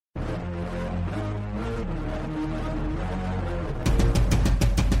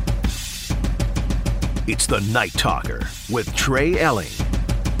It's the Night Talker with Trey Elling.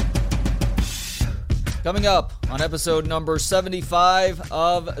 Coming up on episode number 75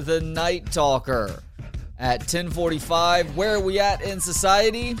 of the Night Talker. At 10:45, where are we at in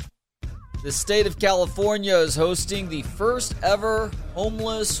society? The state of California is hosting the first ever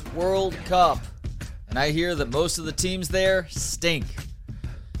Homeless World Cup. And I hear that most of the teams there stink.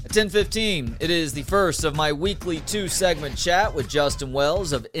 At 10:15, it is the first of my weekly 2-segment chat with Justin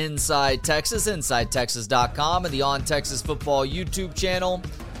Wells of Inside Texas, InsideTexas.com, and the On Texas Football YouTube channel.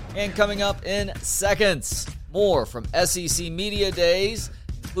 And coming up in seconds, more from SEC Media Days,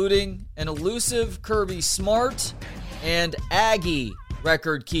 including an elusive Kirby Smart and Aggie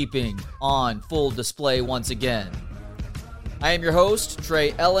record keeping on full display once again. I am your host,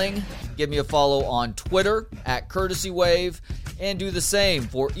 Trey Elling. Give me a follow on Twitter at Courtesy Wave, and do the same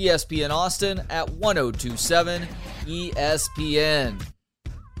for ESPN Austin at 1027 ESPN.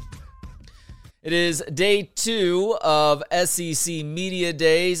 It is day 2 of SEC Media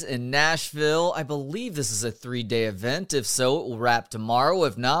Days in Nashville. I believe this is a 3-day event. If so, it will wrap tomorrow.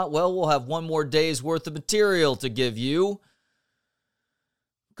 If not, well, we'll have one more day's worth of material to give you.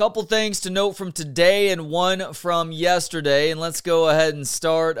 A couple things to note from today and one from yesterday. And let's go ahead and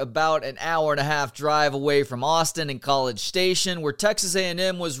start about an hour and a half drive away from Austin in College Station, where Texas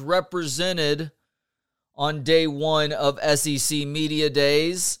A&M was represented on day 1 of SEC Media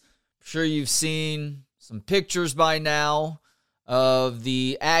Days. I'm sure you've seen some pictures by now of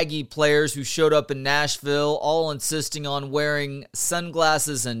the Aggie players who showed up in Nashville, all insisting on wearing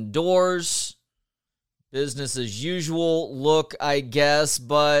sunglasses indoors. Business as usual look, I guess,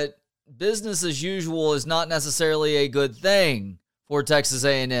 but business as usual is not necessarily a good thing for Texas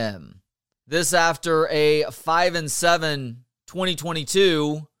A&M. This after a 5-7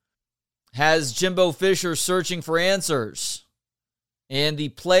 2022 has Jimbo Fisher searching for answers, and the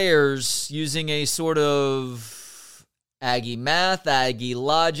players using a sort of Aggie math, Aggie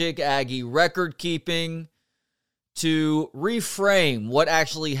logic, Aggie record keeping to reframe what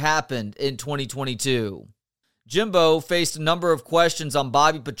actually happened in 2022. Jimbo faced a number of questions on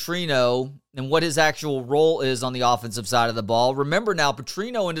Bobby Petrino and what his actual role is on the offensive side of the ball. Remember now,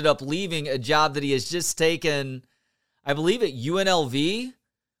 Petrino ended up leaving a job that he has just taken, I believe, at UNLV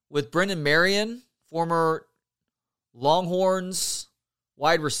with Brendan Marion, former Longhorns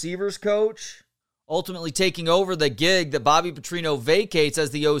wide receivers coach, ultimately taking over the gig that Bobby Petrino vacates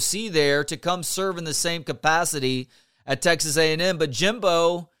as the OC there to come serve in the same capacity at Texas A&M. But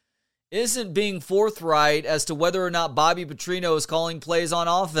Jimbo isn't being forthright as to whether or not Bobby Petrino is calling plays on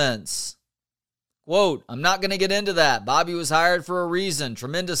offense. Quote, "I'm not going to get into that. Bobby was hired for a reason.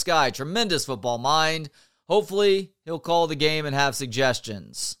 Tremendous guy, tremendous football mind. Hopefully, he'll call the game and have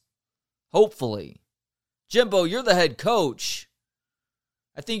suggestions." Hopefully. Jimbo, you're the head coach.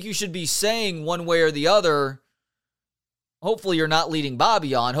 I think you should be saying one way or the other, hopefully you're not leading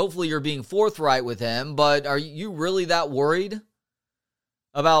Bobby on. Hopefully you're being forthright with him. But are you really that worried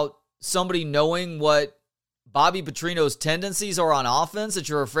about somebody knowing what Bobby Petrino's tendencies are on offense that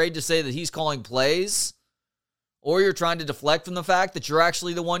you're afraid to say that he's calling plays? Or you're trying to deflect from the fact that you're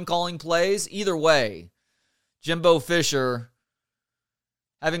actually the one calling plays? Either way, Jimbo Fisher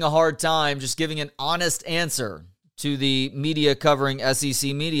having a hard time just giving an honest answer to the media covering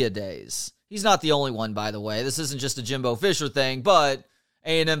SEC Media Days. He's not the only one, by the way. This isn't just a Jimbo Fisher thing, but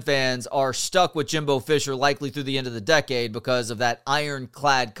A&M fans are stuck with Jimbo Fisher likely through the end of the decade because of that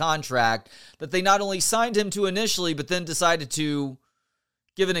ironclad contract that they not only signed him to initially, but then decided to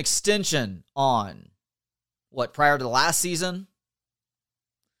give an extension on, prior to the last season?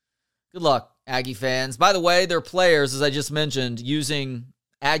 Good luck, Aggie fans. By the way, their players, as I just mentioned, using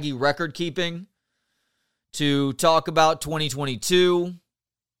Aggie record keeping to talk about 2022.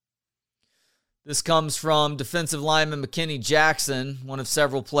 This comes from defensive lineman McKinney Jackson, one of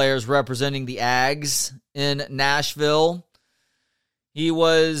several players representing the Ags in Nashville. He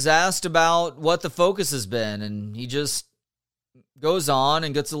was asked about what the focus has been, and he just goes on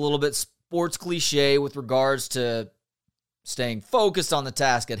and gets a little bit sports cliche with regards to staying focused on the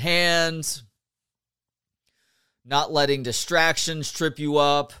task at hand, not letting distractions trip you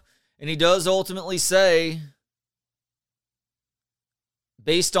up. And he does ultimately say,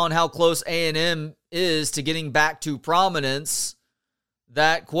 based on how close A&M is to getting back to prominence,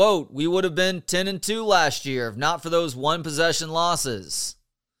 that, quote, "we would have been 10-2 last year if not for those one-possession losses."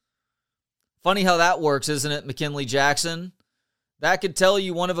 Funny how that works, isn't it, McKinley Jackson? That could tell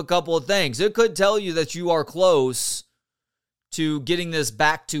you one of a couple of things. It could tell you that you are close to getting this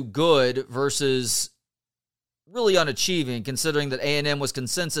back to good versus really unachieving, considering that A&M was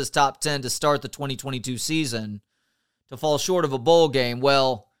consensus top 10 to start the 2022 season. To fall short of a bowl game,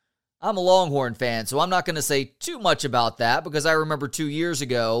 well, I'm a Longhorn fan, so I'm not going to say too much about that because I remember 2 years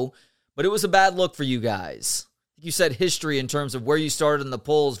ago, but it was a bad look for you guys. You said history in terms of where you started in the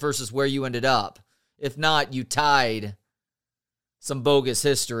polls versus where you ended up. If not, you tied some bogus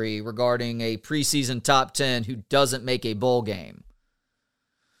history regarding a preseason top 10 who doesn't make a bowl game.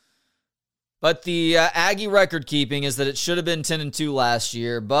 But the Aggie record keeping is that it should have been 10-2 last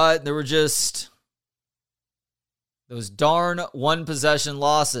year, but there were just those darn one-possession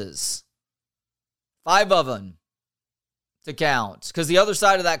losses. 5 of them to count. Because the other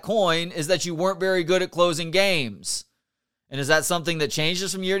side of that coin is that you weren't very good at closing games. And is that something that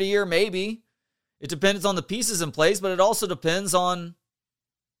changes from year to year? Maybe. It depends on the pieces in place, but it also depends on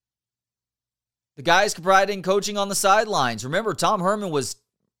the guys providing coaching on the sidelines. Remember, Tom Herman was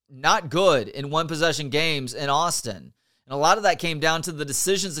not good in one-possession games in Austin. And a lot of that came down to the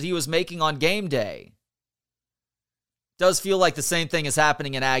decisions that he was making on game day. Does feel like the same thing is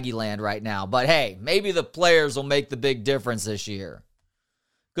happening in Aggie land right now. But hey, maybe the players will make the big difference this year.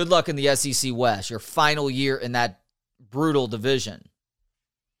 Good luck in the SEC West, your final year in that brutal division.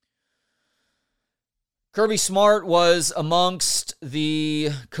 Kirby Smart was amongst the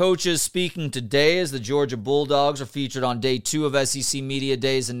coaches speaking today as the Georgia Bulldogs are featured on day 2 of SEC Media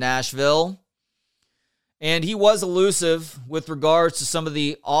Days in Nashville. And he was elusive with regards to some of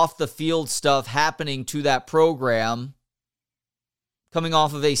the off-the-field stuff happening to that program, coming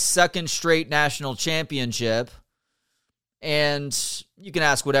off of a second straight national championship. And you can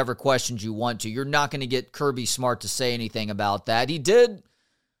ask whatever questions you want to. You're not going to get Kirby Smart to say anything about that. He did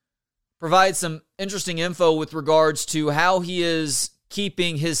provide some interesting info with regards to how he is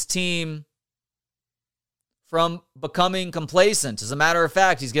keeping his team from becoming complacent. As a matter of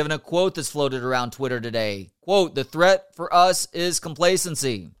fact, he's given a quote that's floated around Twitter today. Quote, "The threat for us is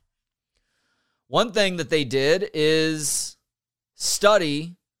complacency." One thing that they did is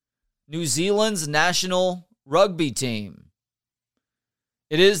study New Zealand's national rugby team.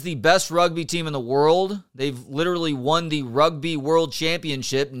 It is the best rugby team in the world. They've literally won the Rugby World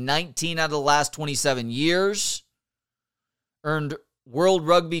Championship 19 out of the last 27 years. Earned World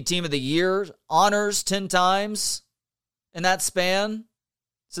Rugby Team of the Year honors 10 times in that span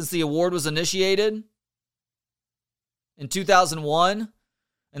since the award was initiated in 2001.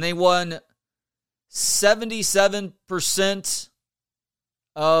 And they won 77%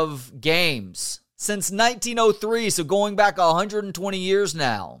 of games since 1903, so going back 120 years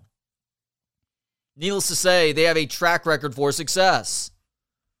now. Needless to say, they have a track record for success.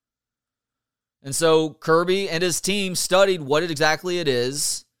 And so Kirby and his team studied what exactly it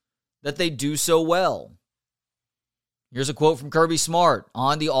is that they do so well. Here's a quote from Kirby Smart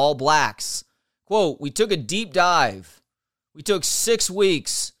on the All Blacks. Quote, "We took a deep dive. We took 6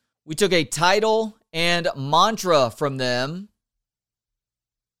 weeks. We took a title and mantra from them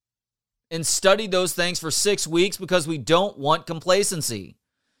and studied those things for 6 weeks because we don't want complacency.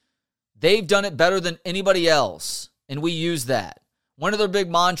 They've done it better than anybody else, and we use that. One of their big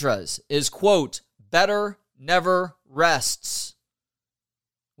mantras is, quote, better never rests.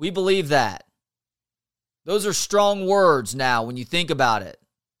 We believe that. Those are strong words now when you think about it.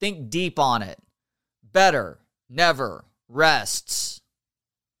 Think deep on it. Better never rests.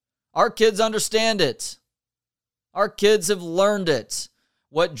 Our kids understand it. Our kids have learned it.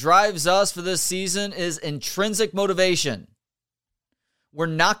 What drives us for this season is intrinsic motivation. We're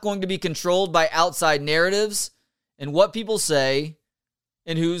not going to be controlled by outside narratives and what people say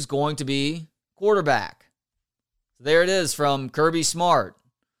and who's going to be quarterback." So there it is from Kirby Smart.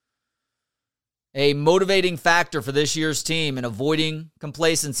 A motivating factor for this year's team in avoiding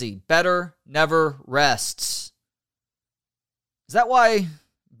complacency. Better never rests. Is that why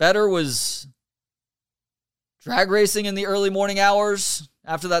Better was drag racing in the early morning hours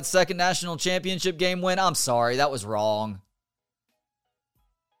after that second national championship game win? I'm sorry, that was wrong.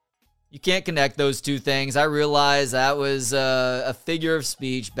 You can't connect those two things. I realize that was a figure of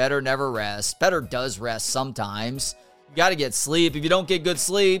speech. Better never rest. Better does rest sometimes. You got to get sleep. If you don't get good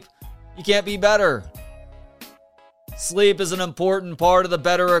sleep, you can't be better. Sleep is an important part of the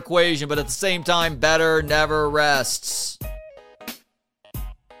better equation, but at the same time, better never rests.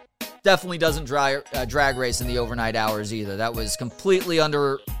 Definitely doesn't drag race in the overnight hours either. That was completely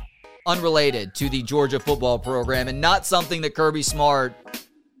unrelated to the Georgia football program and not something that Kirby Smart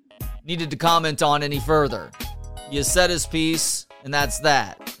needed to comment on any further. He has said his piece, and that's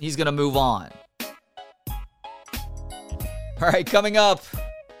that. He's going to move on. All right, coming up,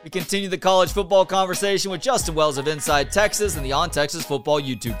 we continue the college football conversation with Justin Wells of Inside Texas and the On Texas Football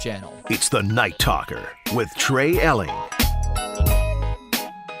YouTube channel. It's the Night Talker with Trey Elling.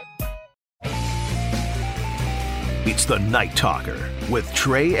 It's the Night Talker with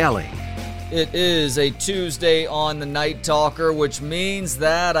Trey Elling. It is a Tuesday on the Night Talker, which means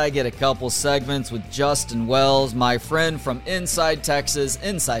that I get a couple segments with Justin Wells, my friend from Inside Texas,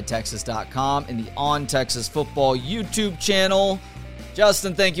 InsideTexas.com, and the On Texas Football YouTube channel.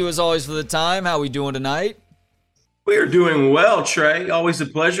 Justin, thank you as always for the time. How are we doing tonight? We are doing well, Trey. Always a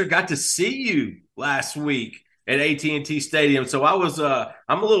pleasure. Got to see you last week at AT&T Stadium. So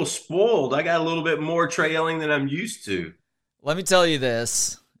I'm a little spoiled. I got a little bit more Trey Elling than I'm used to. Let me tell you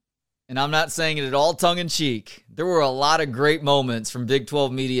this, and I'm not saying it at all tongue-in-cheek. There were a lot of great moments from Big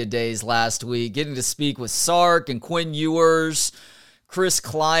 12 Media Days last week, getting to speak with Sark and Quinn Ewers, Chris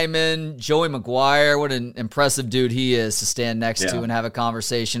Kleiman, Joey McGuire. What an impressive dude he is to stand next to and have a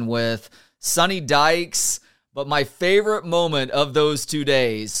conversation with. Sonny Dykes. But my favorite moment of those 2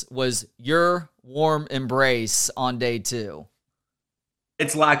 days was your warm embrace on day 2.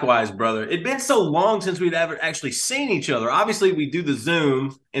 It's likewise, brother. It'd been so long since we'd ever actually seen each other. Obviously, we do the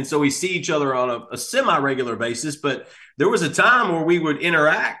Zoom, and so we see each other on a semi-regular basis. But there was a time where we would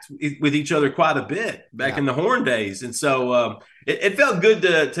interact with each other quite a bit back in the Horn days. And so it felt good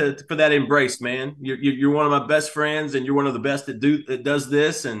to for that embrace, man. You're one of my best friends, and you're one of the best that does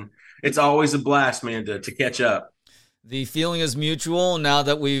this. And it's always a blast, man, to catch up. The feeling is mutual. Now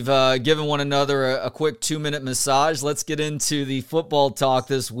that we've given one another a quick 2-minute massage, let's get into the football talk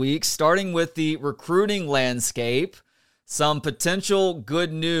this week, starting with the recruiting landscape. Some potential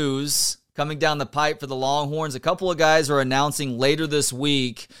good news coming down the pipe for the Longhorns. A couple of guys are announcing later this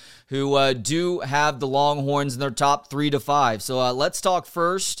week who do have the Longhorns in their top 3 to 5. So let's talk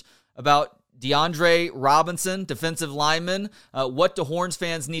first about DeAndre Robinson, defensive lineman. What do Horns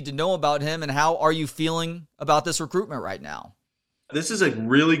fans need to know about him, and how are you feeling about this recruitment right now? This is a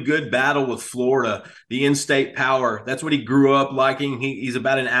really good battle with Florida, the in-state power. That's what he grew up liking. He's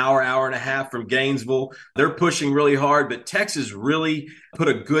about an hour and a half from Gainesville. They're pushing really hard, but Texas really put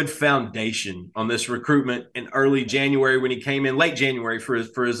a good foundation on this recruitment in early January when he came in, late January for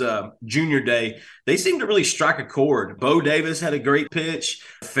his junior day. They seemed to really strike a chord. Bo Davis had a great pitch.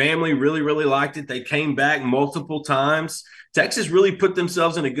 Family really, really liked it. They came back multiple times. Texas really put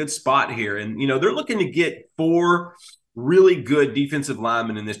themselves in a good spot here. And, they're looking to get 4 really good defensive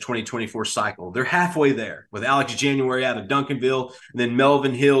linemen in this 2024 cycle. They're halfway there with Alex January out of Duncanville and then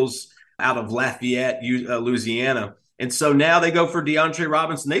Melvin Hills out of Lafayette, Louisiana. And so now they go for DeAndre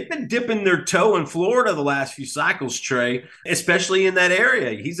Robinson. They've been dipping their toe in Florida the last few cycles, Trey, especially in that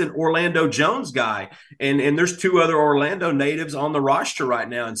area. He's an Orlando Jones guy. And there's 2 other Orlando natives on the roster right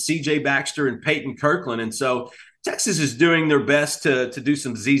now, and CJ Baxter and Peyton Kirkland. And so Texas is doing their best to do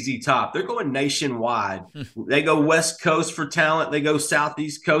some ZZ Top. They're going nationwide. They go West Coast for talent. They go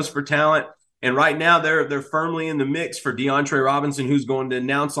Southeast Coast for talent. And right now they're firmly in the mix for DeAndre Robinson, who's going to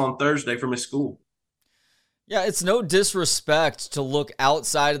announce on Thursday from his school. Yeah, it's no disrespect to look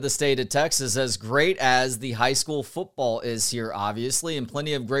outside of the state of Texas, as great as the high school football is here, obviously, and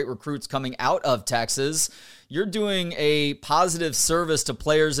plenty of great recruits coming out of Texas. You're doing a positive service to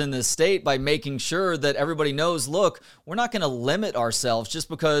players in this state by making sure that everybody knows, look, we're not going to limit ourselves just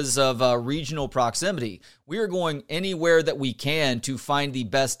because of regional proximity. We are going anywhere that we can to find the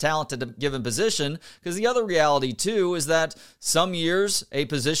best talent at a given position, because the other reality, too, is that some years a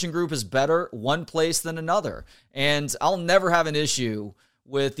position group is better one place than another. And I'll never have an issue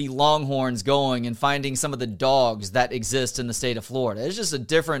with the Longhorns going and finding some of the dogs that exist in the state of Florida. It's just a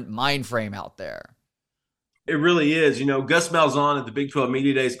different mind frame out there. It really is. Gus Malzahn at the Big 12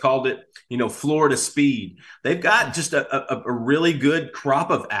 Media Days called it, Florida speed. They've got just a really good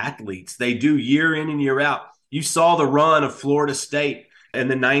crop of athletes. They do year in and year out. You saw the run of Florida State in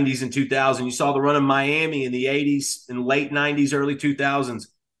the 90s and 2000. You saw the run of Miami in the 80s and late 90s, early 2000s.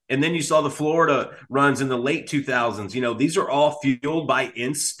 And then you saw the Florida runs in the late 2000s. These are all fueled by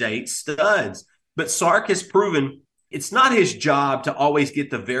in-state studs. But Sark has proven it's not his job to always get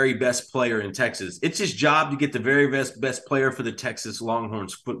the very best player in Texas. It's his job to get the very best player for the Texas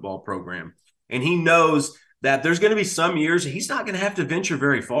Longhorns football program. And he knows that there's going to be some years he's not going to have to venture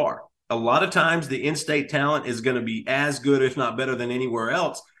very far. A lot of times the in-state talent is going to be as good, if not better, than anywhere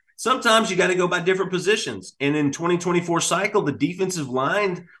else. Sometimes you got to go by different positions. And in 2024 cycle, the defensive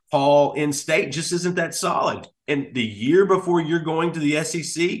line haul in-state just isn't that solid. And the year before you're going to the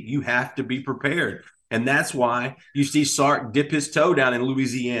SEC, you have to be prepared. And that's why you see Sark dip his toe down in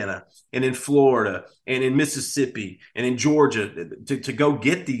Louisiana and in Florida and in Mississippi and in Georgia to go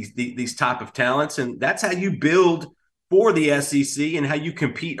get these type of talents. And that's how you build for the SEC and how you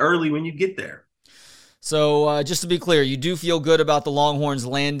compete early when you get there. So just to be clear, you do feel good about the Longhorns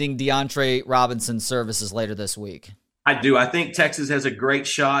landing DeAndre Robinson services later this week? I do. I think Texas has a great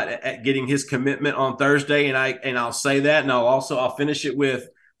shot at getting his commitment on Thursday, and I'll say that, and I'll finish it with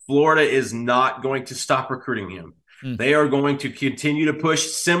Florida is not going to stop recruiting him. They are going to continue to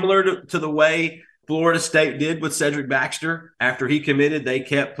push, similar to the way Florida State did with Cedric Baxter after he committed. They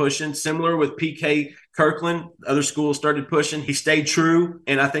kept pushing, similar with PK Kirkland. Other schools started pushing. He stayed true,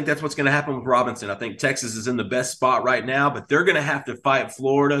 and I think that's what's going to happen with Robinson. I think Texas is in the best spot right now, but they're going to have to fight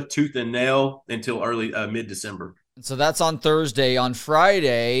Florida tooth and nail until early mid-December. So that's on Thursday. On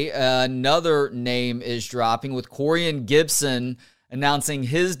Friday, another name is dropping with Corian Gibson announcing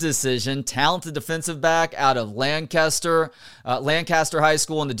his decision. Talented defensive back out of Lancaster High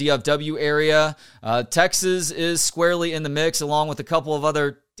School in the DFW area. Texas is squarely in the mix, along with a couple of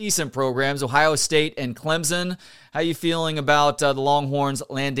other decent programs, Ohio State and Clemson. How you feeling about the Longhorns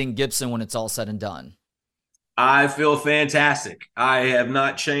landing Gibson when it's all said and done? I feel fantastic. I have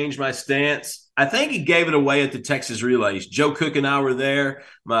not changed my stance. I think he gave it away at the Texas Relays. Joe Cook and I were there.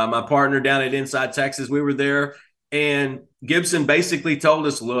 My partner down at Inside Texas, we were there. And Gibson basically told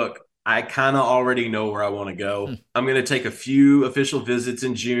us, look, I kind of already know where I want to go. I'm going to take a few official visits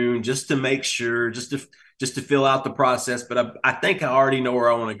in June just to make sure, just to fill out the process. But I think I already know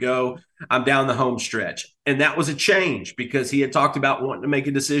where I want to go. I'm down the home stretch. And that was a change because he had talked about wanting to make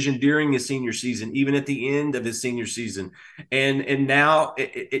a decision during his senior season, even at the end of his senior season. And now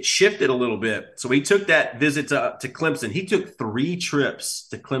it shifted a little bit. So he took that visit to Clemson. He took 3 trips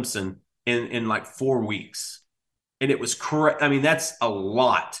to Clemson in like 4 weeks. And it was correct. I mean, that's a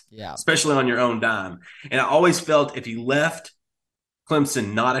lot, especially on your own dime. And I always felt if he left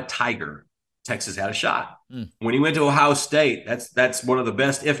Clemson not a Tiger, Texas had a shot. When he went to Ohio State, that's one of the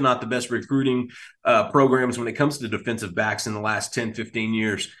best, if not the best recruiting programs when it comes to defensive backs in the last 10, 15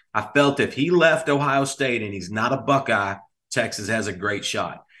 years. I felt if he left Ohio State and he's not a Buckeye, Texas has a great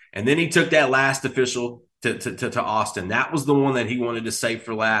shot. And then he took that last official to Austin. That was the one that he wanted to save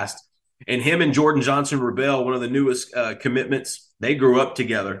for last. And him and Jordan Johnson-Rebel, one of the newest commitments, they grew up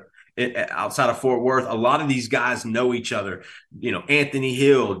together outside of Fort Worth. A lot of these guys know each other. You know, Anthony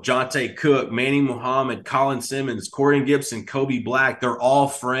Hill, Jonte Cook, Manny Muhammad, Colin Simmons, Corian Gibson, Kobe Black. They're all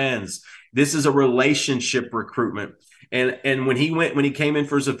friends. This is a relationship recruitment. And when he came in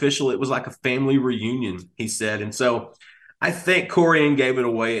for his official, it was like a family reunion, he said. And so I think Corian gave it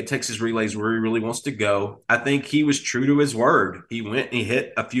away at Texas Relays where he really wants to go. I think he was true to his word. He went and he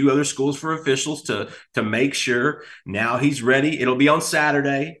hit a few other schools for officials to make sure. Now he's ready. It'll be on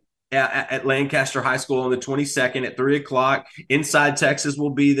Saturday at Lancaster High School on the 22nd at 3 o'clock. Inside Texas will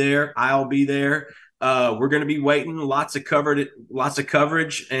be there. I'll be there. We're going to be waiting. Lots of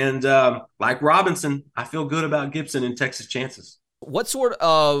coverage. And like Robinson, I feel good about Gibson and Texas' chances. What sort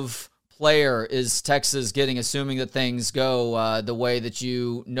of player is Texas getting, assuming that things go the way that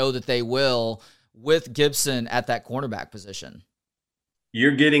you know that they will, with Gibson at that cornerback position?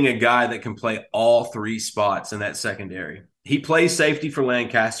 You're getting a guy that can play all 3 spots in that secondary. He plays safety for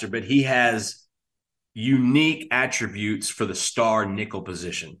Lancaster, but he has unique attributes for the star nickel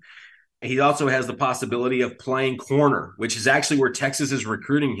position. He also has the possibility of playing corner, which is actually where Texas is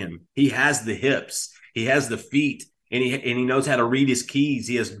recruiting him. He has the hips, he has the feet, and he knows how to read his keys.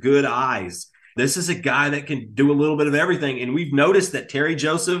 He has good eyes. This is a guy that can do a little bit of everything. And we've noticed that Terry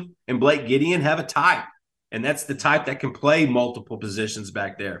Joseph and Blake Gideon have a type, and that's the type that can play multiple positions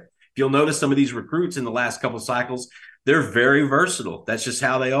back there. If you'll notice some of these recruits in the last couple of cycles, they're very versatile. That's just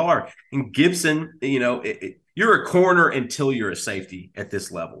how they are. And Gibson, you know, you're a corner until you're a safety at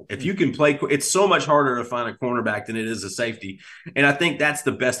this level. If you can play, it's so much harder to find a cornerback than it is a safety. And I think that's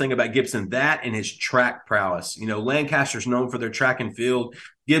the best thing about Gibson, that and his track prowess. You know, Lancaster's known for their track and field.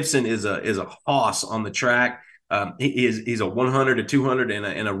 Gibson is a hoss on the track. He's a 100 to 200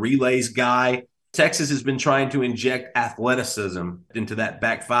 and a relays guy. Texas has been trying to inject athleticism into that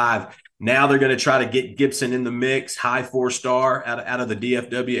back 5. Now they're going to try to get Gibson in the mix, high 4-star out of the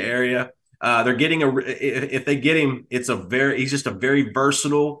DFW area. They're getting if they get him, he's just a very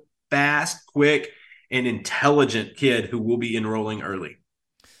versatile, fast, quick, and intelligent kid who will be enrolling early.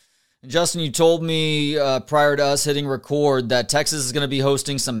 Justin, you told me prior to us hitting record that Texas is going to be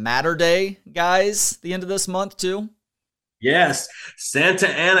hosting some Matter Day guys the end of this month too. Yes, Santa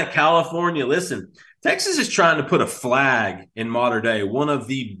Ana, California. Listen, Texas is trying to put a flag in Mater Dei, one of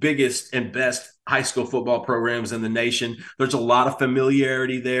the biggest and best high school football programs in the nation. There's a lot of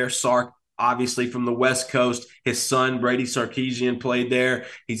familiarity there. Sark, obviously from the West Coast. His son, Brady Sarkeesian, played there.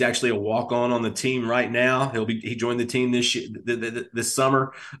 He's actually a walk-on on the team right now. He joined the team this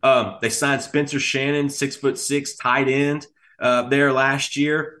summer. They signed Spencer Shannon, 6'6", tight end there last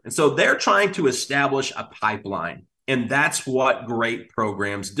year. And so they're trying to establish a pipeline. And that's what great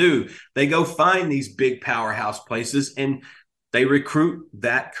programs do. They go find these big powerhouse places and they recruit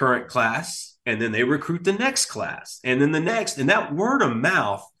that current class, and then they recruit the next class, and then the next. And that word of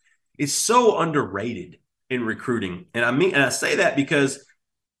mouth is so underrated in recruiting. And I say that because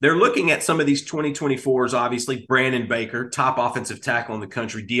they're looking at some of these 2024s, obviously, Brandon Baker, top offensive tackle in the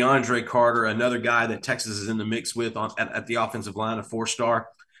country, DeAndre Carter, another guy that Texas is in the mix with at the offensive line, a 4-star.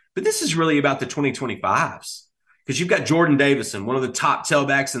 But this is really about the 2025s. Because you've got Jordan Davison, one of the top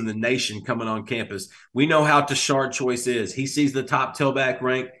tailbacks in the nation, coming on campus. We know how Tashard Choice is. He sees the top tailback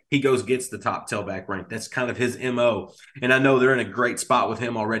rank. He gets the top tailback rank. That's kind of his MO. And I know they're in a great spot with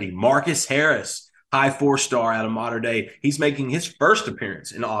him already. Marcus Harris, high 4-star out of Mater Dei. He's making his first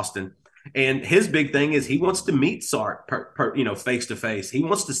appearance in Austin. And his big thing is he wants to meet Sark, face to face. He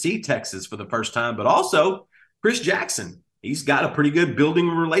wants to see Texas for the first time. But also Chris Jackson. He's got a pretty good building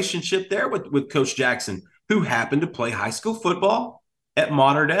relationship there with Coach Jackson, who happened to play high school football at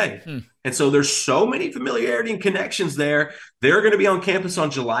Mater Dei. And so there's so many familiarity and connections there. They're going to be on campus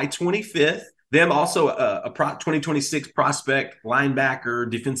on July 25th. Them also a 2026 prospect linebacker,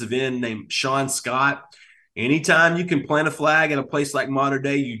 defensive end named Sean Scott. Anytime you can plant a flag at a place like Mater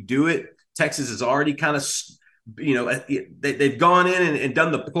Dei, you do it. Texas has already kind of, they've gone in and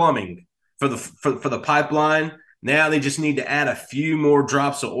done the plumbing for the pipeline. Now they just need to add a few more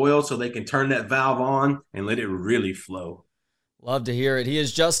drops of oil so they can turn that valve on and let it really flow. Love to hear it. He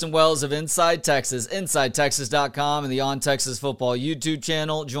is Justin Wells of Inside Texas, InsideTexas.com, and the On Texas Football YouTube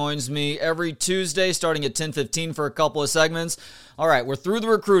channel. Joins me every Tuesday starting at 10:15 for a couple of segments. All right, we're through the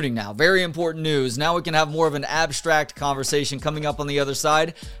recruiting now. Very important news. Now we can have more of an abstract conversation coming up on the other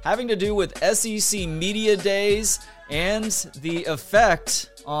side, having to do with SEC Media Days and the effect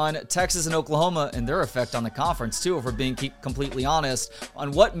on Texas and Oklahoma, and their effect on the conference too, if we're being completely honest,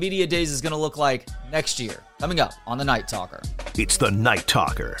 on what Media Days is going to look like next year. Coming up on the Night Talker. It's the Night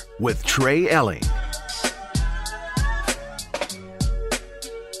Talker with Trey Elling.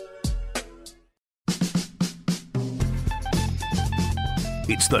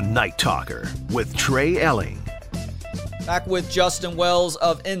 It's the Night Talker with Trey Elling. Back with Justin Wells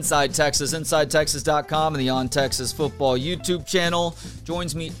of Inside Texas, InsideTexas.com, and the On Texas Football YouTube channel.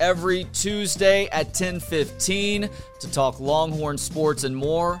 Joins me every Tuesday at 10:15 to talk Longhorn sports and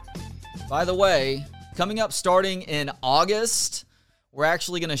more. By the way, coming up starting in August, we're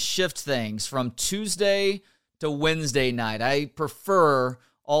actually going to shift things from Tuesday to Wednesday night. I prefer,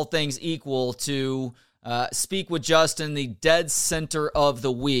 all things equal, to speak with Justin the dead center of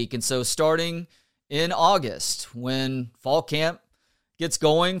the week. And so starting in August, when fall camp gets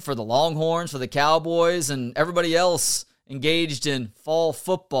going for the Longhorns, for the Cowboys, and everybody else engaged in fall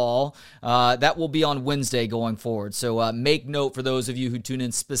football, that will be on Wednesday going forward. So make note for those of you who tune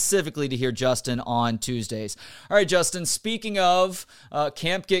in specifically to hear Justin on Tuesdays. All right, Justin, speaking of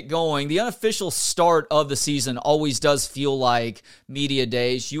camp get going, the unofficial start of the season always does feel like Media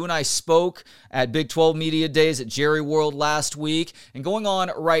Days. You and I spoke at Big 12 Media Days at Jerry World last week, and going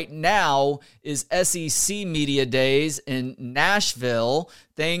on right now is SEC Media Days in Nashville.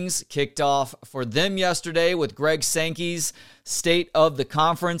 Things kicked off for them yesterday with Greg Sankey's State of the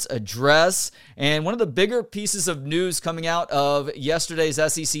Conference address. And one of the bigger pieces of news coming out of yesterday's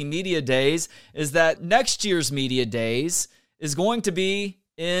SEC Media Days is that next year's Media Days is going to be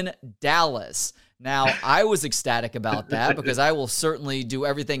in Dallas. Now, I was ecstatic about that because I will certainly do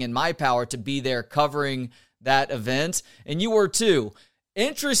everything in my power to be there covering that event, and you were too.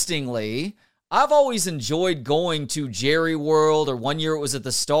 Interestingly, I've always enjoyed going to Jerry World, or one year it was at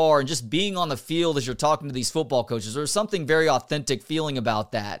the Star, and just being on the field as you're talking to these football coaches. There's something very authentic feeling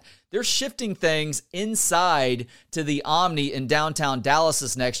about that. They're shifting things inside to the Omni in downtown Dallas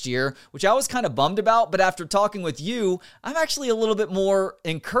this next year, which I was kind of bummed about, but after talking with you, I'm actually a little bit more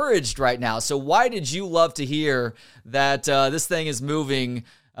encouraged right now. So why did you love to hear that this thing is moving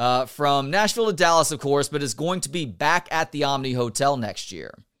from Nashville to Dallas, of course, but is going to be back at the Omni Hotel next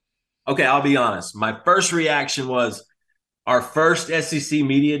year? Okay, I'll be honest. My first reaction was our first SEC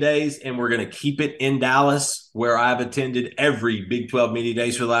Media Days, and we're going to keep it in Dallas, where I've attended every Big 12 Media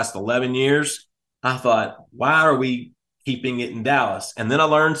Days for the last 11 years. I thought, why are we keeping it in Dallas? And then I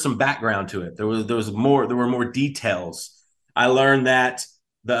learned some background to it. There were more details. I learned that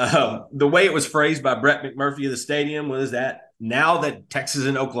the way it was phrased by Brett McMurphy of the stadium was that now that Texas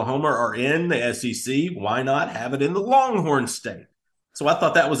and Oklahoma are in the SEC, why not have it in the Longhorn State? So I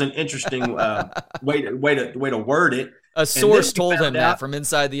thought that was an interesting way to word it. A source told him that from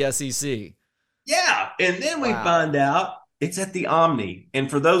inside the SEC. Yeah, and then we find out it's at the Omni.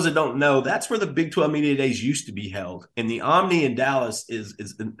 And for those that don't know, that's where the Big 12 Media Days used to be held. And the Omni in Dallas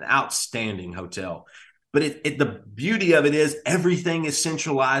is an outstanding hotel. But the beauty of it is everything is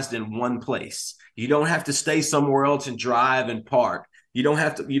centralized in one place. You don't have to stay somewhere else and drive and park. You don't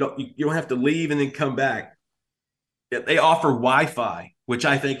have to leave and then come back. They offer Wi-Fi, which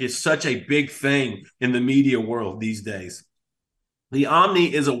I think is such a big thing in the media world these days. The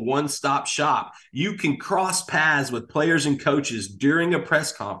Omni is a one-stop shop. You can cross paths with players and coaches during a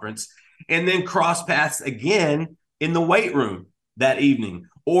press conference and then cross paths again in the weight room that evening.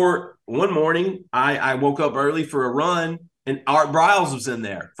 Or one morning, I woke up early for a run and Art Briles was in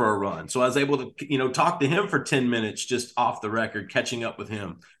there for a run. So I was able to, talk to him for 10 minutes just off the record, catching up with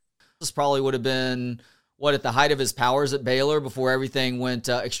him. This probably would have been at the height of his powers at Baylor before everything went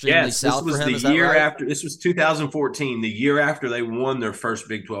extremely south for him? This was the year after. This was 2014, the year after they won their first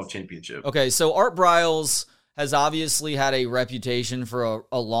Big 12 championship. Okay, so Art Briles has obviously had a reputation for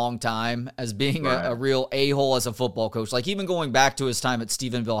a long time as being a real a-hole as a football coach. Like even going back to his time at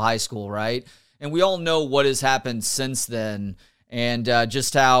Stephenville High School, right? And we all know what has happened since then. And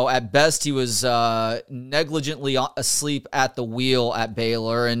just how, at best, he was negligently asleep at the wheel at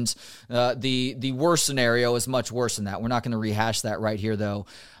Baylor. And the worst scenario is much worse than that. We're not going to rehash that right here, though.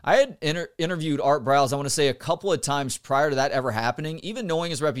 I had interviewed Art Briles, I want to say, a couple of times prior to that ever happening. Even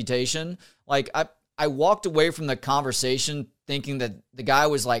knowing his reputation, like I walked away from the conversation thinking that the guy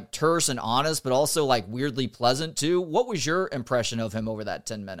was like terse and honest, but also like weirdly pleasant, too. What was your impression of him over that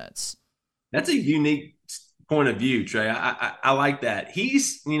 10 minutes? That's a unique point of view, Trey. I like that.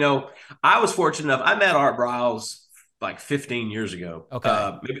 He's, I was fortunate enough. I met Art Briles like 15 years ago.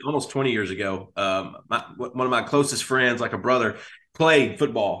 Okay. Maybe almost 20 years ago. One of my closest friends, like a brother, played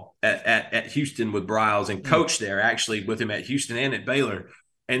football at Houston with Briles and coached there actually with him at Houston and at Baylor.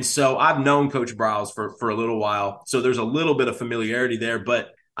 And so I've known Coach Briles for a little while. So there's a little bit of familiarity there,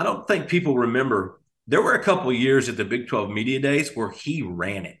 but I don't think people remember. There were a couple of years at the Big 12 Media Days where he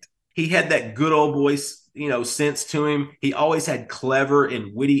ran it. He had that good old voice, sense to him. He always had clever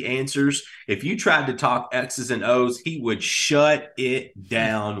and witty answers. If you tried to talk X's and O's, he would shut it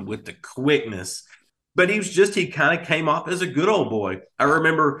down with the quickness. But he kind of came off as a good old boy. I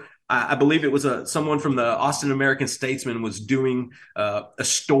remember, I believe it was someone from the Austin American Statesman was doing a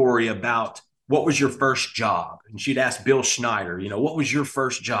story about what was your first job? And she'd asked Bill Schneider, what was your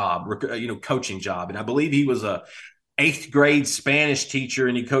first job, coaching job? And I believe he was a 8th grade Spanish teacher,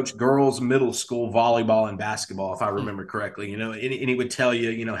 and he coached girls middle school volleyball and basketball, if I remember correctly, and he would tell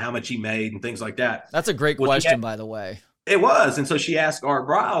you, how much he made and things like that. That's a great question, by the way. It was. And so she asked Art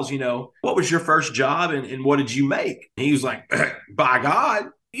Briles, what was your first job and what did you make? And he was like, by God,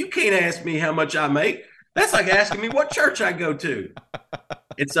 you can't ask me how much I make. That's like asking me what church I go to.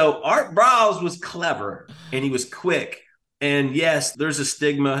 And so Art Briles was clever and he was quick. And yes, there's a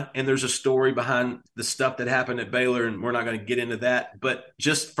stigma and there's a story behind the stuff that happened at Baylor, and we're not going to get into that. But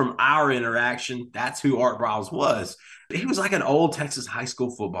just from our interaction, that's who Art Briles was. He was like an old Texas high school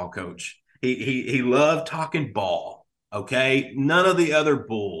football coach. He loved talking ball, okay? None of the other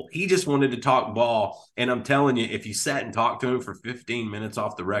bull. He just wanted to talk ball. And I'm telling you, if you sat and talked to him for 15 minutes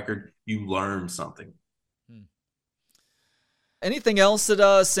off the record, you learned something. Anything else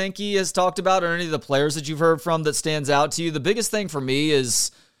that Sankey has talked about, or any of the players that you've heard from that stands out to you? The biggest thing for me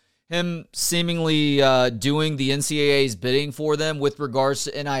is him seemingly doing the NCAA's bidding for them with regards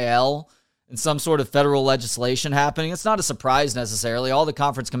to NIL and some sort of federal legislation happening. It's not a surprise necessarily. All the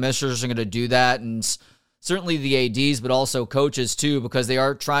conference commissioners are going to do that, and certainly the ADs, but also coaches too, because they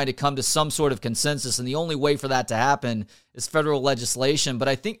are trying to come to some sort of consensus, and the only way for that to happen is federal legislation. But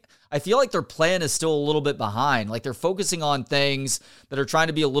I feel like their plan is still a little bit behind. Like they're focusing on things that are trying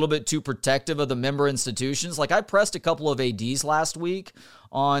to be a little bit too protective of the member institutions. Like I pressed a couple of ADs last week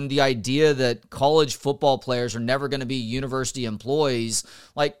on the idea that college football players are never going to be university employees.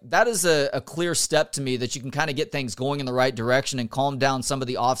 Like that is a clear step to me that you can kind of get things going in the right direction and calm down some of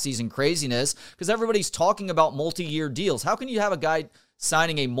the offseason craziness, because everybody's talking about multi-year deals. How can you have a guy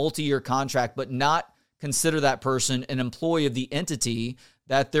signing a multi-year contract but not consider that person an employee of the entity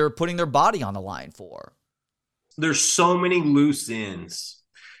that they're putting their body on the line for? There's so many loose ends.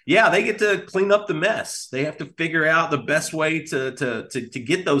 Yeah, they get to clean up the mess. They have to figure out the best way to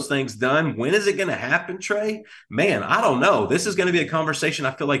get those things done. When is it going to happen, Trey? Man, I don't know. This is going to be a conversation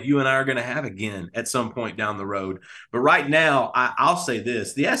I feel like you and I are going to have again at some point down the road. But right now, I'll say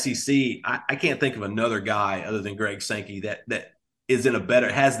this. The SEC, I can't think of another guy other than Greg Sankey that is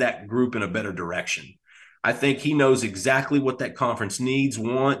has that group in a better direction. I think he knows exactly what that conference needs,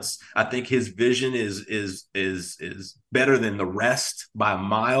 wants. I think his vision is better than the rest by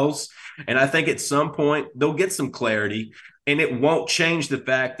miles. And I think at some point they'll get some clarity, and it won't change the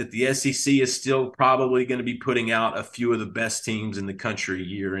fact that the SEC is still probably going to be putting out a few of the best teams in the country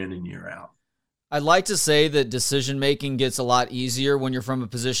year in and year out. I'd like to say that decision-making gets a lot easier when you're from a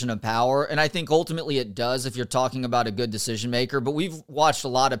position of power, and I think ultimately it does if you're talking about a good decision-maker, but we've watched a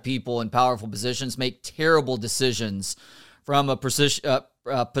lot of people in powerful positions make terrible decisions from a position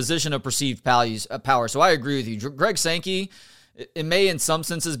of perceived power. So I agree with you. Greg Sankey, it may in some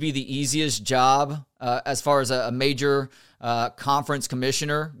senses be the easiest job as far as a major conference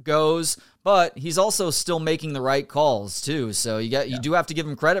commissioner goes, but he's also still making the right calls too. So you do have to give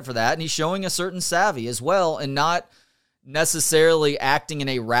him credit for that. And he's showing a certain savvy as well and not necessarily acting in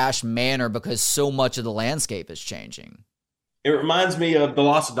a rash manner because so much of the landscape is changing. It reminds me of the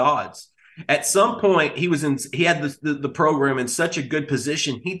loss of Dodds. At some point, he had the program in such a good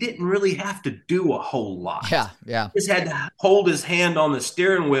position, he didn't really have to do a whole lot. Yeah. He just had to hold his hand on the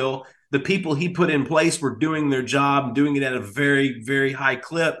steering wheel. The people he put in place were doing their job, doing it at a very, very high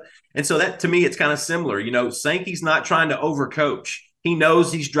clip. And so that, to me, it's kind of similar. Sankey's not trying to overcoach. He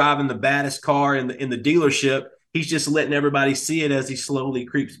knows he's driving the baddest car in the dealership. He's just letting everybody see it as he slowly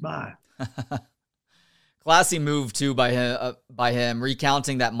creeps by. Classy move, too, by him,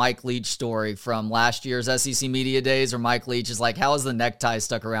 recounting that Mike Leach story from last year's SEC Media Days where Mike Leach is like, how is the necktie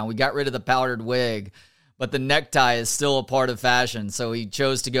stuck around? We got rid of the powdered wig, but the necktie is still a part of fashion. So he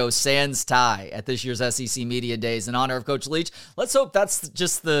chose to go sans tie at this year's SEC Media Days in honor of Coach Leach. Let's hope that's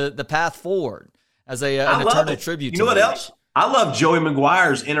just the path forward as an eternal tribute to Leach. You know what else? I love Joey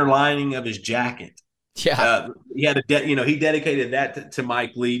McGuire's inner lining of his jacket. Yeah, he had he dedicated that to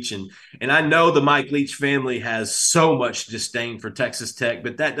Mike Leach, and I know the Mike Leach family has so much disdain for Texas Tech,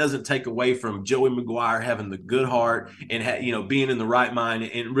 but that doesn't take away from Joey McGuire having the good heart and being in the right mind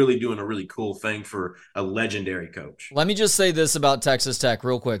and really doing a really cool thing for a legendary coach. Let me just say this about Texas Tech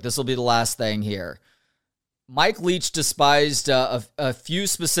real quick. This will be the last thing here. Mike Leach despised a few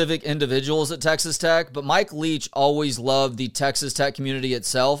specific individuals at Texas Tech, but Mike Leach always loved the Texas Tech community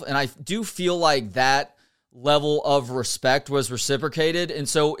itself, and I do feel like that level of respect was reciprocated, and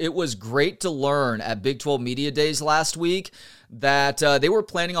so it was great to learn at Big 12 Media Days last week that they were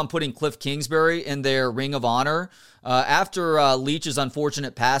planning on putting Cliff Kingsbury in their Ring of Honor. After Leach's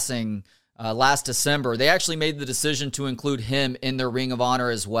unfortunate passing last December, they actually made the decision to include him in their Ring of Honor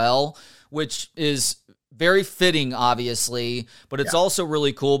as well, which is very fitting, obviously, but it's also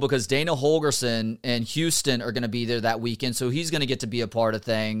really cool because Dana Holgerson and Houston are going to be there that weekend, so he's going to get to be a part of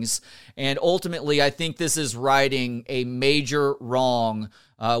things. And ultimately, I think this is righting a major wrong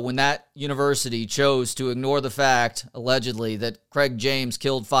when that university chose to ignore the fact, allegedly, that Craig James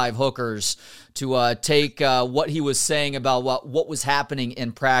killed 5 hookers to take what he was saying about what was happening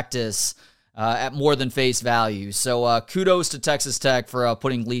in practice at more than face value. So kudos to Texas Tech for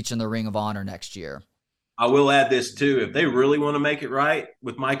putting Leach in the Ring of Honor next year. I will add this, too. If they really want to make it right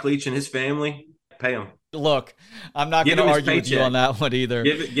with Mike Leach and his family, pay him. Look, I'm not going to argue with you on that one either.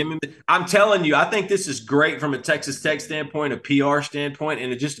 I'm telling you, I think this is great from a Texas Tech standpoint, a PR standpoint,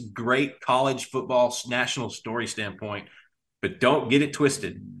 and just a great college football national story standpoint. But don't get it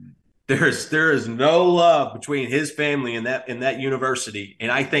twisted. There is no love between his family and that university,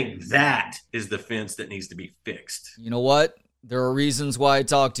 and I think that is the fence that needs to be fixed. You know what? There are reasons why I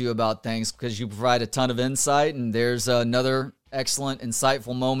talk to you about things because you provide a ton of insight, and there's another excellent,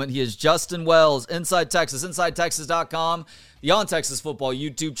 insightful moment. He is Justin Wells, Inside Texas, InsideTexas.com, the On Texas Football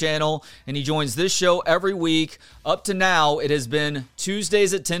YouTube channel, and he joins this show every week. Up to now, it has been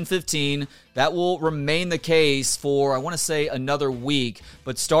Tuesdays at 10:15. That will remain the case for, I want to say, another week.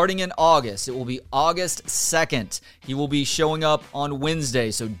 But starting in August, it will be August 2nd. He will be showing up on Wednesday,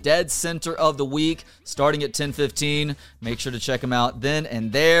 so dead center of the week, starting at 10:15. Make sure to check him out then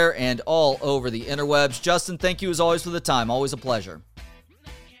and there and all over the interwebs. Justin, thank you as always for the time. Always a pleasure.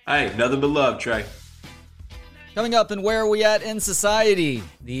 Hey, nothing but love, Trey. Coming up in Where Are We At in Society?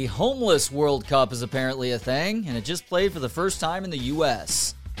 The Homeless World Cup is apparently a thing, and it just played for the first time in the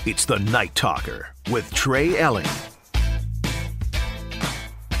U.S. It's the Night Talker with Trey Elling.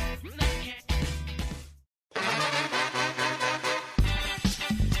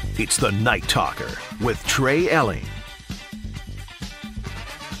 It's the Night Talker with Trey Elling.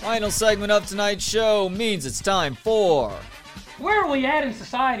 Final segment of tonight's show means it's time for... Where are we at in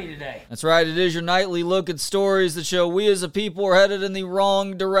society today? That's right, it is your nightly look at stories that show we as a people are headed in the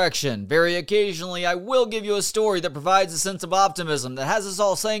wrong direction. Very occasionally, I will give you a story that provides a sense of optimism that has us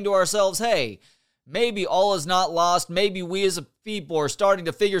all saying to ourselves, hey, maybe all is not lost, maybe we as a people are starting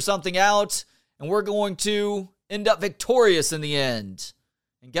to figure something out, and we're going to end up victorious in the end.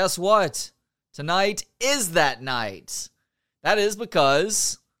 And guess what? Tonight is that night. That is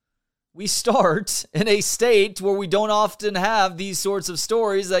because... we start in a state where we don't often have these sorts of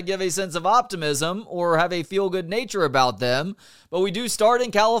stories that give a sense of optimism or have a feel-good nature about them, but we do start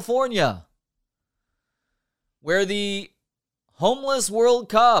in California. where the Homeless World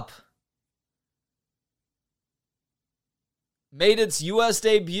Cup made its U.S.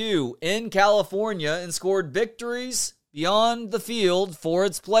 debut in California and scored victories beyond the field for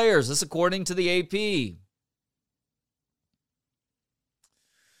its players. This according to the AP.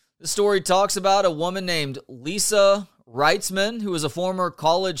 The story talks about a woman named Lisa Reitzman, who was a former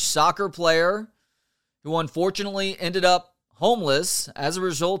college soccer player who unfortunately ended up homeless as a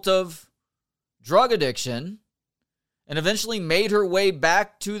result of drug addiction and eventually made her way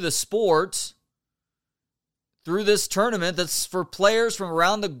back to the sport through this tournament that's for players from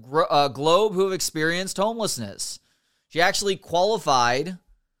around the globe who have experienced homelessness. She actually qualified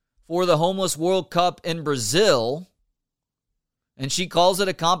for the Homeless World Cup in Brazil, and she calls it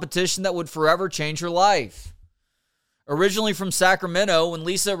a competition that would forever change her life. Originally from Sacramento, when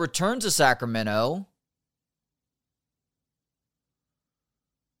Lisa returned to Sacramento,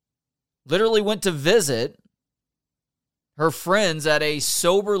 literally went to visit her friends at a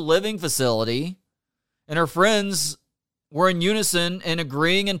sober living facility, and her friends were in unison in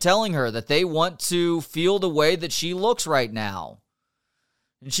agreeing and telling her that they want to feel the way that she looks right now.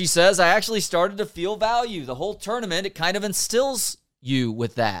 And she says, I actually started to feel value. The whole tournament, it kind of instills you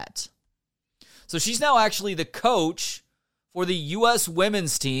with that. So she's now actually the coach for the U.S.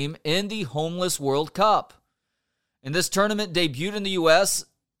 women's team in the Homeless World Cup. And this tournament debuted in the U.S.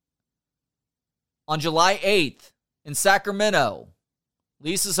 on July 8th in Sacramento,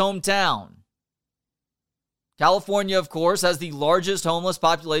 Lisa's hometown. California, of course, has the largest homeless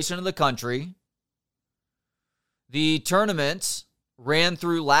population in the country. The tournament ran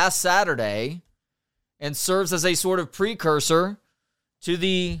through last Saturday and serves as a sort of precursor to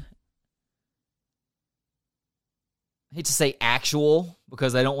the, I hate to say actual,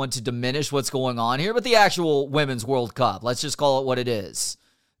 because I don't want to diminish what's going on here, but the actual Women's World Cup. Let's just call it what it is.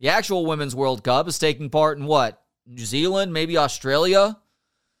 The actual Women's World Cup is taking part in what? New Zealand, maybe Australia,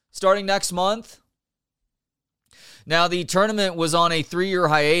 starting next month. Now, the tournament was on a 3-year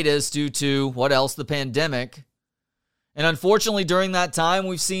hiatus due to, what else, the pandemic. And unfortunately, during that time,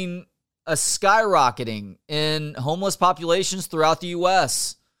 we've seen a skyrocketing in homeless populations throughout the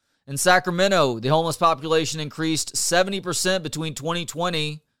U.S. In Sacramento, the homeless population increased 70% between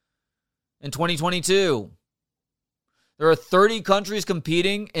 2020 and 2022. There are 30 countries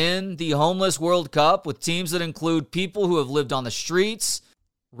competing in the Homeless World Cup with teams that include people who have lived on the streets,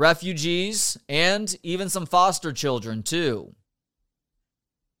 refugees, and even some foster children, too.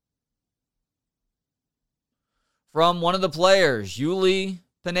 From one of the players, Yuli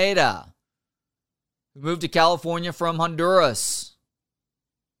Pineda, who moved to California from Honduras,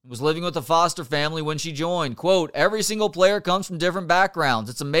 was living with a foster family when she joined. Quote, every single player comes from different backgrounds.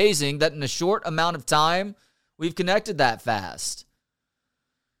 It's amazing that in a short amount of time, we've connected that fast.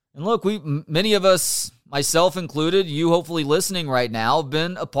 And look, many of us, myself included, you hopefully listening right now, have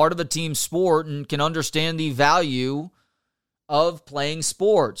been a part of a team sport and can understand the value of playing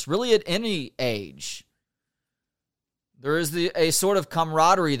sports, really at any age. There is a sort of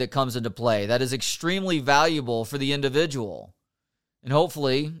camaraderie that comes into play that is extremely valuable for the individual. And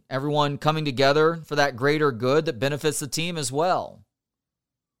hopefully, everyone coming together for that greater good that benefits the team as well.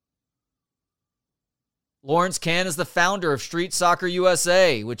 Lawrence Cann is the founder of Street Soccer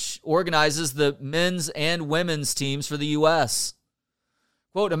USA, which organizes the men's and women's teams for the U.S.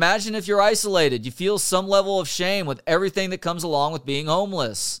 Quote, imagine if you're isolated. You feel some level of shame with everything that comes along with being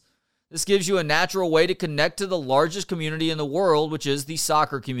homeless. This gives you a natural way to connect to the largest community in the world, which is the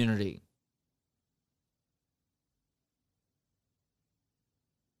soccer community.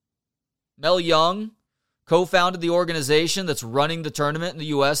 Mel Young co-founded the organization that's running the tournament in the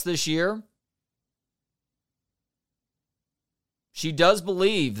U.S. this year. She does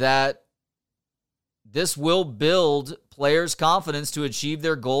believe that this will build players' confidence to achieve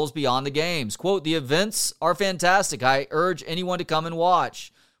their goals beyond the games. Quote, the events are fantastic. I urge anyone to come and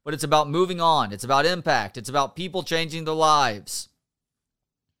watch. But it's about moving on. It's about impact. It's about people changing their lives.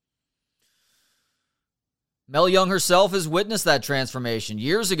 Mel Young herself has witnessed that transformation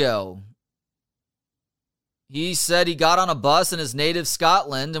years ago. He said he got on a bus in his native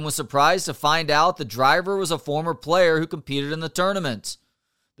Scotland and was surprised to find out the driver was a former player who competed in the tournament.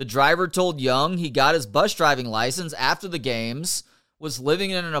 The driver told Young he got his bus driving license after the games, was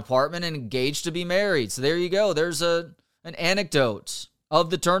living in an apartment and engaged to be married. So there you go. There's an anecdote of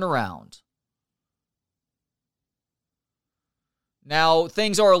the turnaround. Now,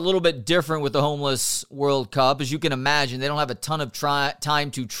 things are a little bit different with the Homeless World Cup. As you can imagine, they don't have a ton of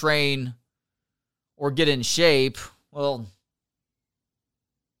time to train or get in shape. Well,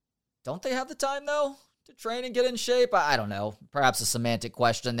 don't they have the time, though, to train and get in shape? I don't know. Perhaps a semantic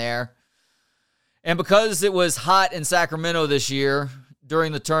question there. And because it was hot in Sacramento this year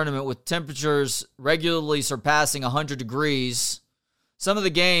during the tournament with temperatures regularly surpassing 100 degrees, some of the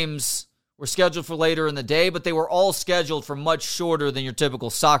games were scheduled for later in the day, but they were all scheduled for much shorter than your typical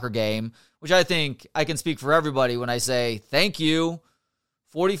soccer game, which I think I can speak for everybody when I say thank you.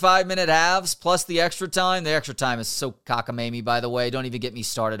 45-minute halves plus the extra time. The extra time is so cockamamie, by the way. Don't even get me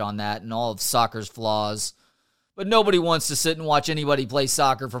started on that and all of soccer's flaws. But nobody wants to sit and watch anybody play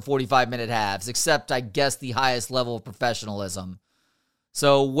soccer for 45-minute halves, except, I guess, the highest level of professionalism.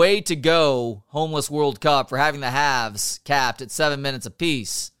 So way to go, Homeless World Cup, for having the halves capped at 7 minutes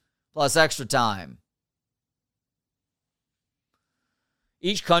apiece, plus extra time.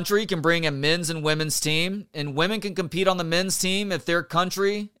 Each country can bring a men's and women's team, and women can compete on the men's team if their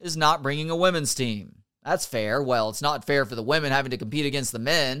country is not bringing a women's team. That's fair. Well, it's not fair for the women having to compete against the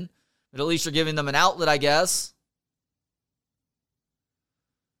men, but at least you're giving them an outlet, I guess.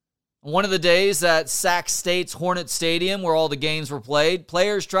 One of the days at Sac State's Hornet Stadium, where all the games were played,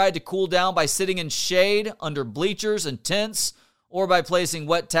 players tried to cool down by sitting in shade under bleachers and tents or by placing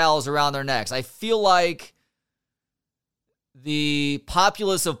wet towels around their necks. I feel like the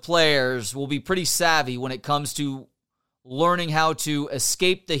populace of players will be pretty savvy when it comes to learning how to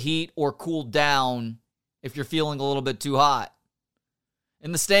escape the heat or cool down if you're feeling a little bit too hot.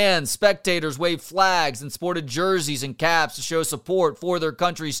 In the stands, spectators waved flags and sported jerseys and caps to show support for their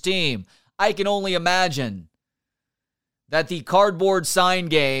country's team. I can only imagine that the cardboard sign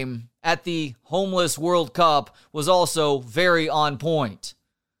game at the Homeless World Cup was also very on point.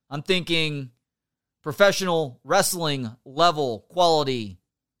 I'm thinking professional wrestling level quality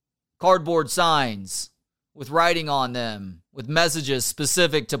cardboard signs with writing on them, with messages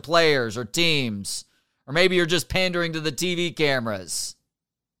specific to players or teams, or maybe you're just pandering to the TV cameras.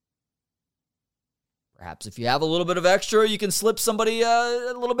 Perhaps if you have a little bit of extra, you can slip somebody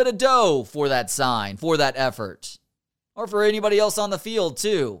a little bit of dough for that sign, for that effort, or for anybody else on the field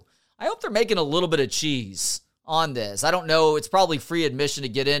too. I hope they're making a little bit of cheese on this. I don't know. It's probably free admission to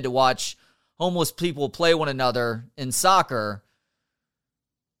get in to watch homeless people play one another in soccer.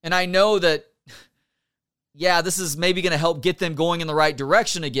 And I know that, yeah, this is maybe going to help get them going in the right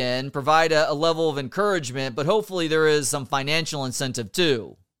direction again, provide a level of encouragement, but hopefully there is some financial incentive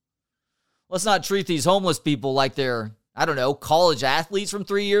too. Let's not treat these homeless people like they're, I don't know, college athletes from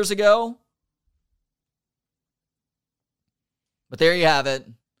 3 years ago. But there you have it.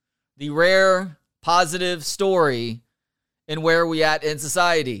 The rare positive story in where we at in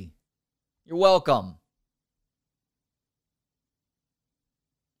society. You're welcome.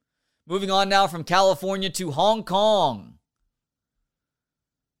 Moving on now from California to Hong Kong,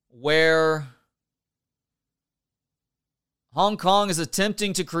 where Hong Kong is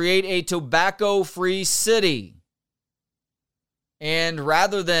attempting to create a tobacco-free city. And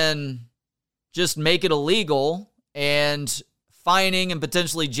rather than just make it illegal and fining and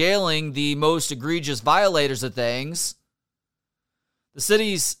potentially jailing the most egregious violators of things, the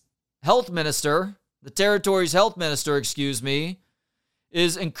city's health minister, the territory's health minister,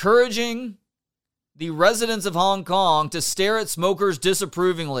 is encouraging the residents of Hong Kong to stare at smokers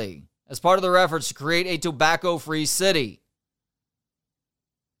disapprovingly as part of their efforts to create a tobacco-free city.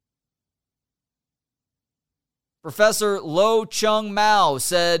 Professor Lo Chung Mao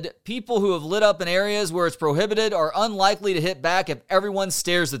said people who have lit up in areas where it's prohibited are unlikely to hit back if everyone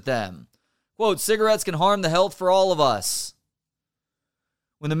stares at them. Quote, cigarettes can harm the health for all of us.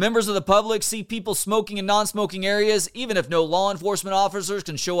 When the members of the public see people smoking in non-smoking areas, even if no law enforcement officers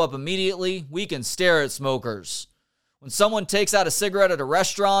can show up immediately, we can stare at smokers. When someone takes out a cigarette at a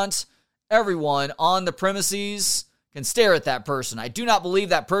restaurant, everyone on the premises can stare at that person. I do not believe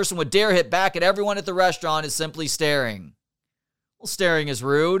that person would dare hit back at everyone at the restaurant is simply staring. Well, staring is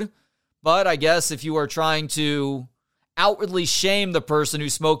rude, but I guess if you are trying to outwardly shame the person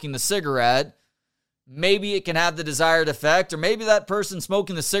who's smoking the cigarette, maybe it can have the desired effect, or maybe that person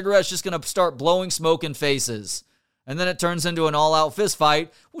smoking the cigarette is just going to start blowing smoke in faces. And then it turns into an all-out fist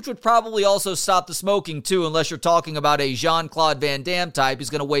fight, which would probably also stop the smoking too, unless you're talking about a Jean-Claude Van Damme type who's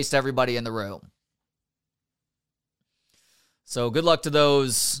going to waste everybody in the room. So good luck to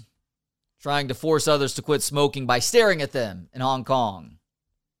those trying to force others to quit smoking by staring at them in Hong Kong.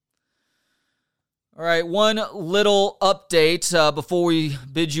 All right, one little update before we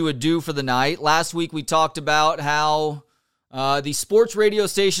bid you adieu for the night. Last week we talked about how the sports radio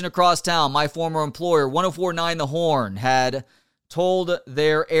station across town, my former employer, 104.9 The Horn, had told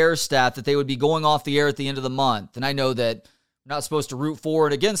their air staff that they would be going off the air at the end of the month. And I know that you're not supposed to root for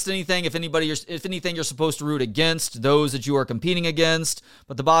and against anything. If anything, you're supposed to root against those that you are competing against.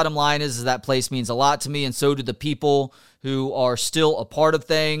 But the bottom line is that place means a lot to me, and so do the people who are still a part of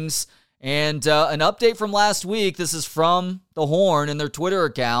things. And an update from last week, this is from the Horn and their Twitter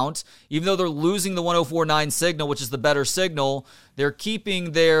account. Even though they're losing the 104.9 signal, which is the better signal, they're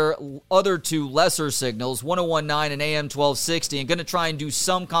keeping their other two lesser signals, 101.9 and AM 1260, and going to try and do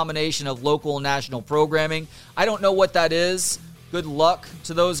some combination of local and national programming. I don't know what that is. Good luck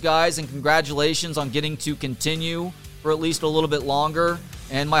to those guys, and congratulations on getting to continue for at least a little bit longer.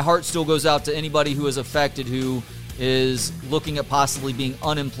 And my heart still goes out to anybody who is affected, who is looking at possibly being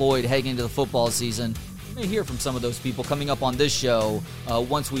unemployed heading into the football season. You may hear from some of those people coming up on this show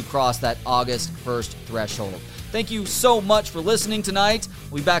once we cross that August 1st threshold. Thank you so much for listening tonight.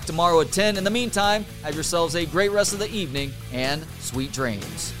 We'll be back tomorrow at 10. In the meantime, have yourselves a great rest of the evening and sweet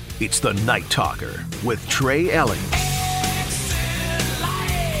dreams. It's the Night Talker with Trey Elling.